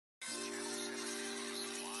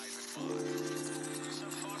More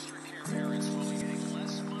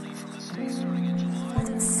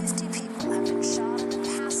than 50 people have been shot in the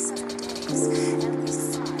past 7 days. At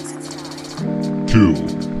least 5 have died. 2.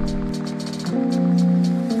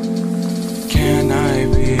 Can I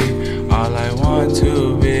be all I want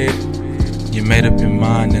to be? You made up your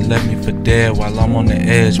mind and left me for dead while I'm on the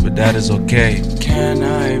edge, but that is okay. Can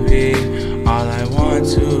I be all I want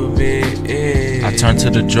to be? I turn to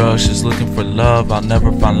the drugs just looking for love. I'll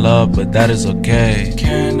never find love, but that is okay.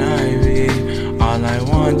 Can I be all I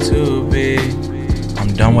want to be?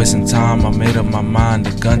 I'm done wasting time, I made up my mind.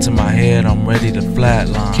 The gun to my head, I'm ready to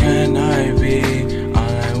flatline. Can I be all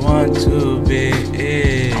I want to be?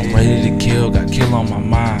 I'm ready to kill, got kill on my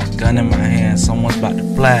mind. Gun in my hand, someone's about to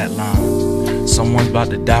flatline. Someone's about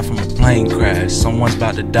to die from a plane crash. Someone's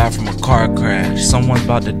about to die from a car crash. Someone's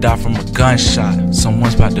about to die from a gunshot.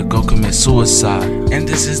 Someone's about to go commit suicide. And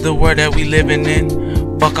this is the world that we living in.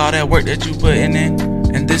 Fuck all that work that you putting in.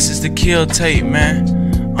 And this is the kill tape, man.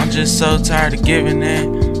 I'm just so tired of giving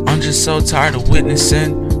in. I'm just so tired of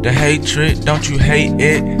witnessing the hatred. Don't you hate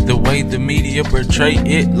it? The way the media portray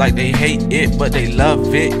it, like they hate it, but they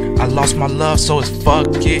love it. I lost my love, so it's fuck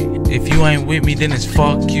it. If you ain't with me, then it's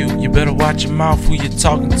fuck you. You better watch your mouth who you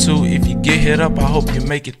talking to. If you get hit up, I hope you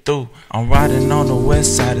make it through. I'm riding on the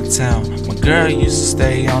west side of town. My girl used to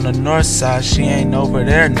stay on the north side. She ain't over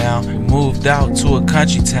there now. We moved out to a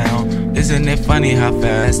country town. Isn't it funny how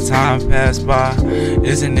fast time passed by?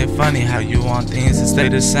 Isn't it funny how you want things to stay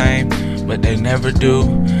the same, but they never do?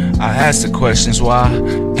 I ask the questions why.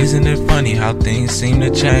 Isn't it funny how things seem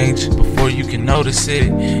to change before you can notice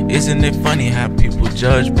it? Isn't it funny how people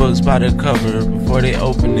judge books by the cover before they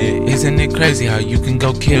open it? Isn't it crazy how you can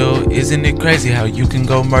go kill? Isn't it crazy how you can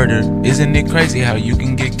go murder? Isn't it crazy how you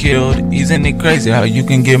can get killed? Isn't it crazy how you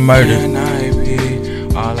can get murdered? Can I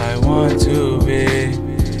be all I want to be?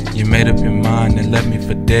 You made up your mind and left me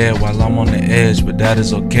for dead while I'm on the edge, but that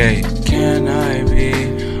is okay. Can I be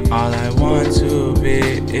all I want to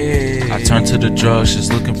be? I turn to the drugs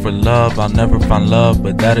just looking for love. I'll never find love,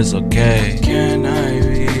 but that is okay. Can I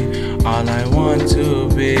be all I want to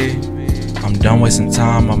be? I'm done wasting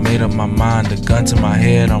time, I made up my mind. The gun to my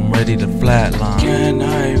head, I'm ready to flatline. Can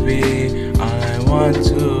I be all I want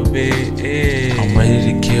to be? I'm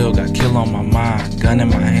ready to kill, got kill on my mind. Gun in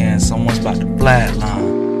my hand, someone's about to flatline.